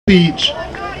speech.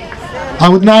 I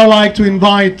would now like to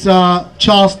invite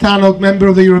Charles Tannock, Member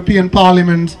of the European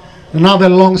Parliament, another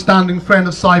long-standing friend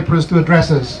of Cyprus, to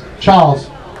address us. Charles.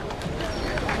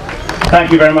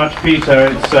 Thank you very much, Peter.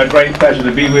 It's a great pleasure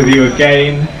to be with you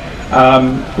again.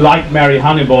 Like Mary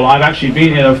Honeyball, I've actually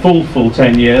been here a full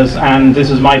 10 years, and this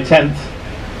is my 10th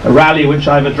rally which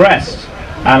I've addressed.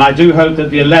 And I do hope that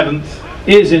the 11th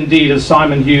is indeed, as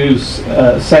Simon Hughes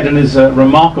said in his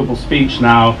remarkable speech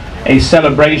now, a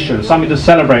celebration, something to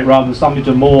celebrate rather than something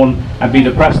to mourn and be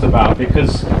depressed about,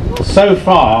 because so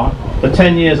far, the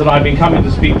 10 years that I've been coming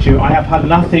to speak to you, I have had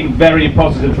nothing very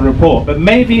positive to report. But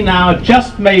maybe now,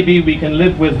 just maybe, we can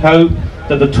live with hope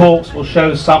that the talks will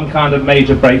show some kind of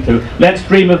major breakthrough. Let's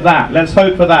dream of that. Let's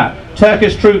hope for that.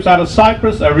 Turkish troops out of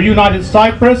Cyprus, a reunited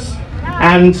Cyprus,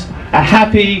 and a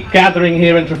happy gathering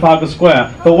here in Trafalgar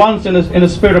Square. For once, in a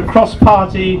spirit of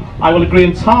cross-party, I will agree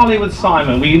entirely with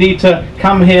Simon. We need to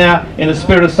come here in a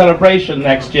spirit of celebration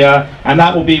next year, and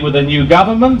that will be with a new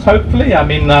government, hopefully. I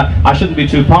mean, I shouldn't be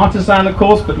too partisan, of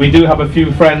course, but we do have a few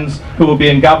friends who will be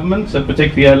in government,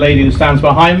 particularly a lady who stands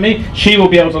behind me. She will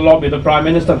be able to lobby the Prime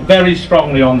Minister very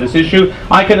strongly on this issue.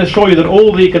 I can assure you that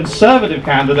all the Conservative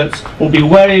candidates will be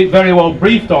very well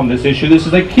briefed on this issue. This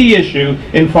is a key issue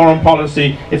in foreign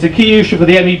policy. It's a key issue for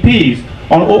the MEPs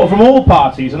from all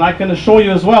parties, and I can assure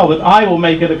you as well that I will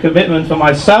make it a commitment for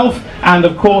myself and,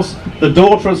 of course, the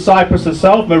daughter of Cyprus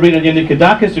herself, Marina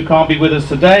Yannikidakis, who can't be with us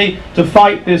today, to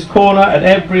fight this corner at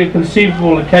every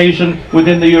conceivable occasion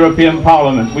within the European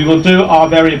Parliament. We will do our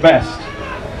very best.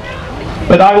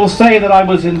 But I will say that I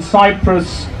was in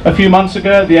Cyprus a few months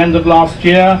ago, at the end of last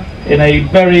year, in a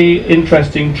very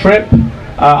interesting trip.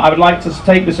 I would like to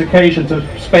take this occasion to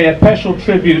pay a special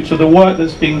tribute to the work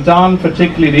that's being done,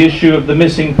 particularly the issue of the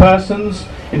missing persons,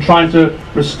 in trying to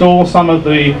restore some of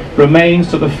the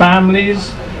remains to the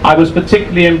families. I was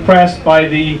particularly impressed by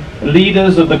the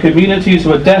leaders of the communities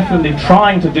who are definitely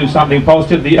trying to do something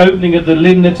positive. The opening of the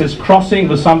Limnitis crossing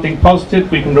was something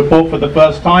positive we can report for the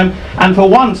first time. And for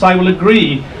once, I will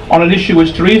agree on an issue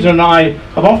which Teresa and I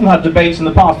have often had debates in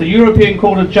the past. The European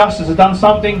Court of Justice has done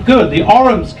something good. The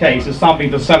Orams case is something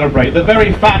to celebrate. The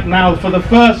very fact now, for the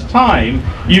first time,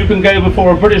 you can go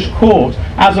before a British court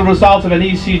as a result of an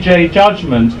ECJ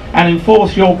judgment and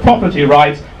enforce your property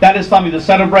rights. That is something to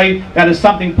celebrate. That is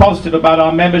something positive about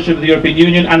our membership of the European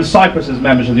Union and Cyprus's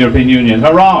membership of the European Union.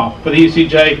 Hurrah for the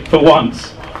ECJ for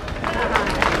once.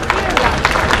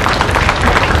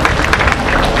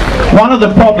 One of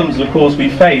the problems, of course, we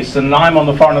face, and I'm on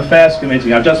the Foreign Affairs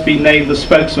Committee, I've just been named the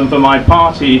spokesman for my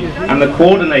party and the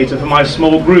coordinator for my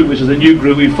small group, which is a new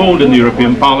group we formed in the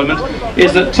European Parliament,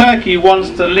 is that Turkey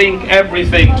wants to link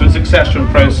everything to its accession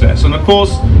process. And of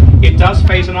course, it does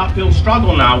face an uphill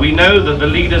struggle now. We know that the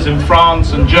leaders in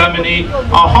France and Germany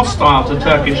are hostile to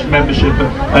Turkish membership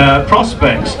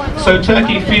prospects. So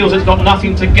Turkey feels it's got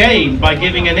nothing to gain by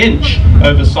giving an inch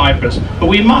over Cyprus. But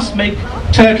we must make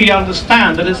Turkey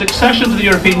understand that its accession to the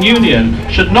European Union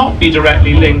should not be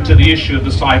directly linked to the issue of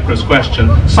the Cyprus question.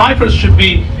 Cyprus should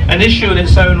be an issue in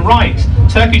its own right.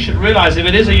 Turkey should realize if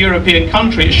it is a European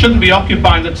country, it shouldn't be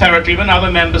occupying the territory of another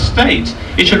member state.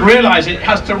 It should realize it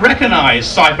has to recognize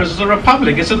Cyprus as a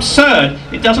republic. It's absurd.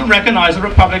 It doesn't recognize the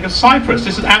Republic of Cyprus.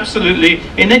 This is absolutely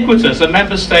iniquitous, a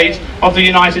member state of the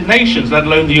United Nations, let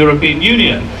alone the European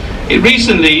Union. It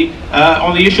recently,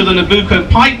 on the issue of the Nabucco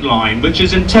pipeline, which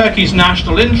is in Turkey's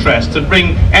national interest to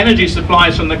bring energy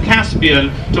supplies from the Caspian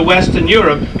to Western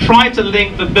Europe, tried to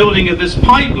link the building of this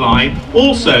pipeline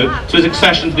also to its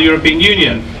accession to the European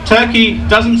Union. Turkey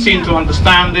doesn't seem to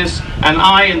understand this, and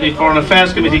I and the Foreign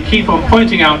Affairs Committee keep on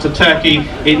pointing out to Turkey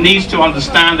it needs to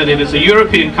understand that if it's a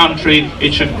European country,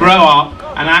 it should grow up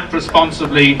and act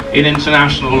responsibly in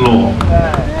international law.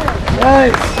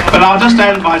 But I'll just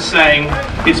end by saying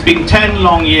it's been 10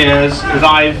 long years that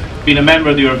I've been a member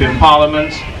of the European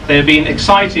Parliament. They have been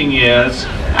exciting years,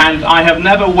 and I have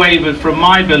never wavered from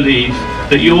my belief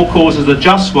that your cause is a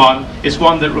just one. It's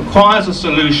one that requires a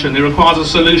solution. It requires a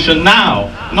solution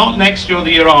now, not next year or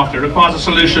the year after. It requires a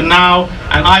solution now,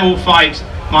 and I will fight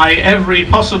my every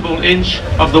possible inch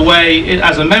of the way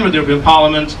as a member of the European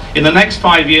Parliament in the next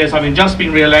 5 years, having just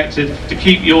been re-elected, to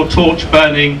keep your torch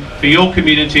burning for your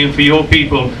community and for your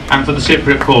people and for the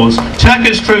Cypriot cause.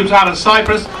 Turkish troops out of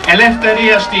Cyprus,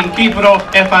 Eleftheria στην Κύπρο,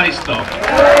 ευχαριστώ.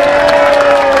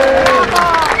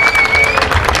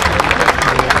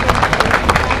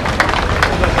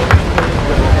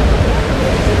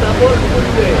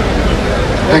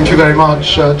 Thank you very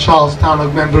much, Charles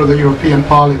Tannock, Member of the European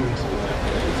Parliament.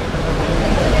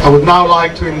 I would now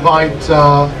like to invite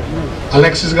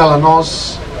Alexis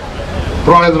Galanos,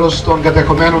 πρόεδρος των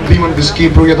κατεχομένων δήμων της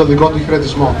Κύπρου, για τον δικό του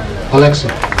χαιρετισμό.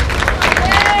 Alexis.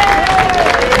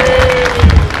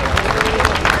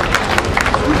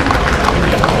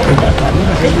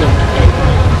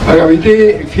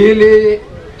 Αγαπητοί φίλοι,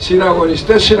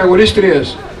 συναγωνιστές,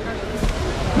 συναγωνίστριες,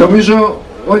 νομίζω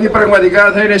ότι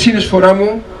πραγματικά θα είναι συνεισφορά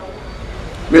μου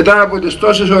μετά από τις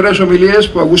τόσες ωραίες ομιλίες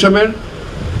που ακούσαμε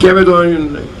και με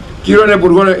τον κύριο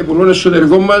Υπουργό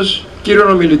Εσωτερικών μας, κύριο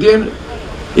ομιλητή,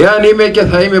 εάν είμαι και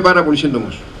θα είμαι πάρα πολύ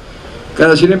σύντομος.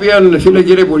 Κατά συνέπεια, φίλε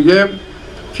κύριε Υπουργέ,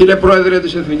 φίλε Πρόεδρε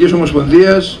της Εθνικής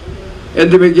Ομοσπονδίας,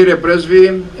 έντιμε κύριε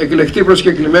Πρέσβη, εκλεκτοί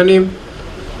προσκεκλημένοι,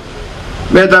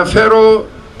 μεταφέρω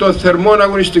το θερμό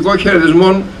αγωνιστικό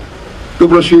χαιρετισμό του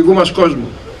προσφυγικού μας κόσμου,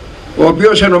 ο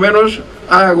οποίος ενωμένος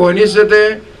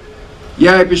αγωνίζεται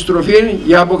για επιστροφή,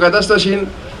 για αποκατάσταση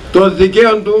των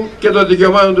δικαίων του και των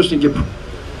δικαιωμάτων του στην Κύπρο.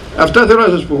 Αυτά θέλω να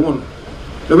σας πω μόνο.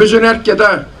 Νομίζω είναι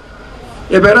αρκετά.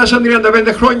 Επεράσαν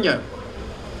 35 χρόνια.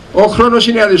 Ο χρόνος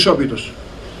είναι αδυσόπιτος.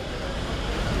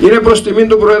 Είναι προς τιμήν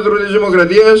του Προέδρου της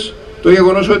Δημοκρατίας το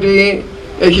γεγονός ότι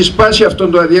έχει σπάσει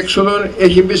αυτόν τον αδιέξοδο,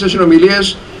 έχει μπει σε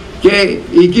συνομιλίες και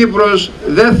η Κύπρος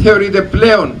δεν θεωρείται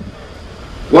πλέον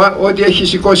ότι έχει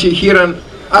σηκώσει χείραν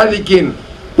άδικην,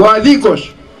 που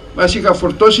αδίκως μας είχα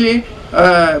φορτώσει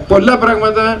πολλά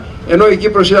πράγματα, ενώ η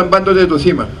Κύπρος ήταν πάντοτε το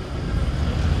θύμα.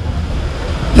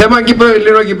 Θέμα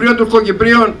Ελληνοκυπρίων,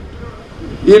 Τουρκοκυπρίων,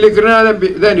 ειλικρινά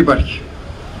δεν υπάρχει.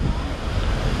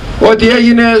 Ό,τι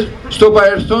έγινε στο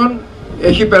παρελθόν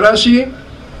έχει περάσει.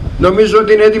 Νομίζω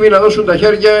ότι είναι έτοιμοι να δώσουν τα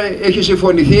χέρια, έχει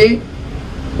συμφωνηθεί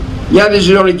μια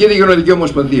διζωνική δικαιωτική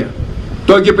ομοσπονδία.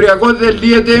 Το Κυπριακό δεν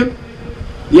λύεται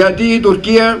γιατί η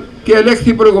Τουρκία, και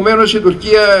ελέγχθη προηγουμένως, η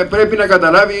Τουρκία πρέπει να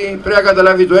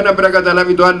καταλάβει το ένα, πρέπει να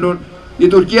καταλάβει το άλλο. Η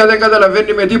Τουρκία δεν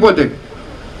καταλαβαίνει με τίποτε.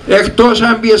 Εκτός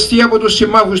αν πιεστεί από τους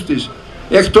συμμάχους της,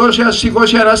 εκτός αν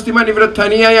σηκώσει ανάστημα η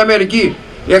Βρετανία, η Αμερική,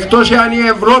 εκτός αν η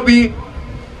Ευρώπη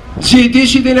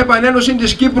ζητήσει την επανένωση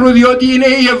της Κύπρου, διότι είναι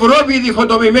η Ευρώπη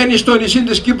διχοτομημένη στο νησί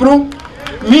της Κύπρου,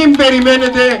 μην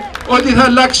περιμένετε ότι θα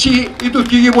αλλάξει η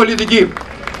τουρκική πολιτική.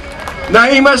 Να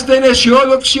είμαστε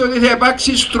αισιόδοξοι ότι θα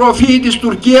υπάρξει στροφή της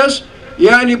Τουρκίας,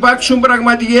 εάν υπάρξουν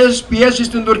πραγματικές πιέσεις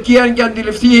στην Τουρκία και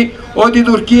αντιληφθεί ότι η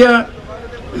Τουρκία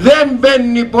δεν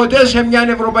μπαίνει ποτέ σε μια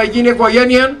ευρωπαϊκή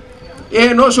οικογένεια,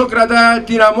 ενώ κρατά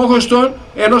την Αμόχωστο,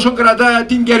 ενώ κρατά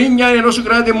την Κερίνια, ενώ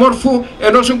κρατά τη Μόρφου,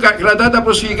 ενώ κρατά τα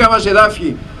προσφυγικά μας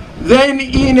εδάφη. Δεν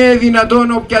είναι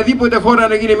δυνατόν οποιαδήποτε χώρα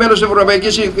να γίνει μέλος της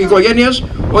ευρωπαϊκής οικογένειας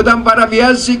όταν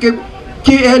παραβιάζει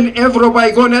και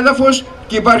ευρωπαϊκό έδαφος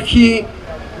και υπάρχει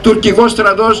τουρκικός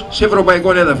στρατός σε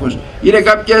ευρωπαϊκό έδαφος. Είναι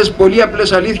κάποιες πολύ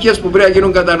απλές αλήθειες που πρέπει να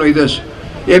γίνουν κατανοητές.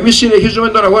 Εμείς συνεχίζουμε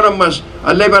τον αγώνα μας,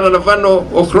 αλλά επαναλαμβάνω,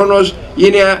 ο χρόνος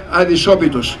είναι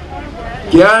αδυσόπιτος.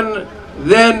 Και αν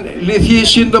δεν λυθεί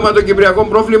σύντομα το κυπριακό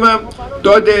πρόβλημα,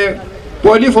 τότε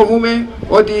πολύ φοβούμε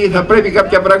ότι θα πρέπει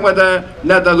κάποια πράγματα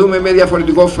να τα δούμε με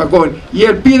διαφορετικό φακό. Η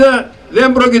ελπίδα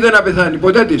δεν πρόκειται να πεθάνει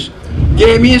ποτέ της. Και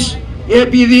εμείς,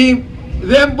 επειδή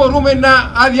δεν μπορούμε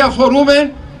να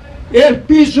αδιαφορούμε,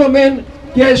 ελπίζουμε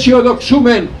και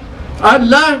αισιοδοξούμε,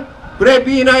 αλλά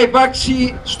πρέπει να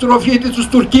υπάρξει στροφή της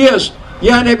Τουρκίας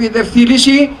για να επιτευχθεί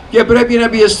λύση και πρέπει να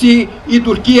πιεστεί η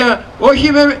Τουρκία,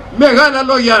 όχι με μεγάλα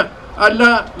λόγια,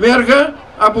 αλλά με έργα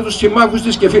από τους συμμάχους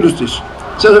της και φίλους της.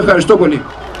 Σας ευχαριστώ πολύ.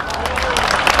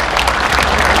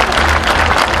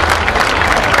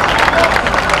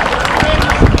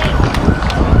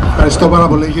 Ευχαριστώ πάρα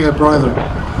πολύ κύριε Πρόεδρε.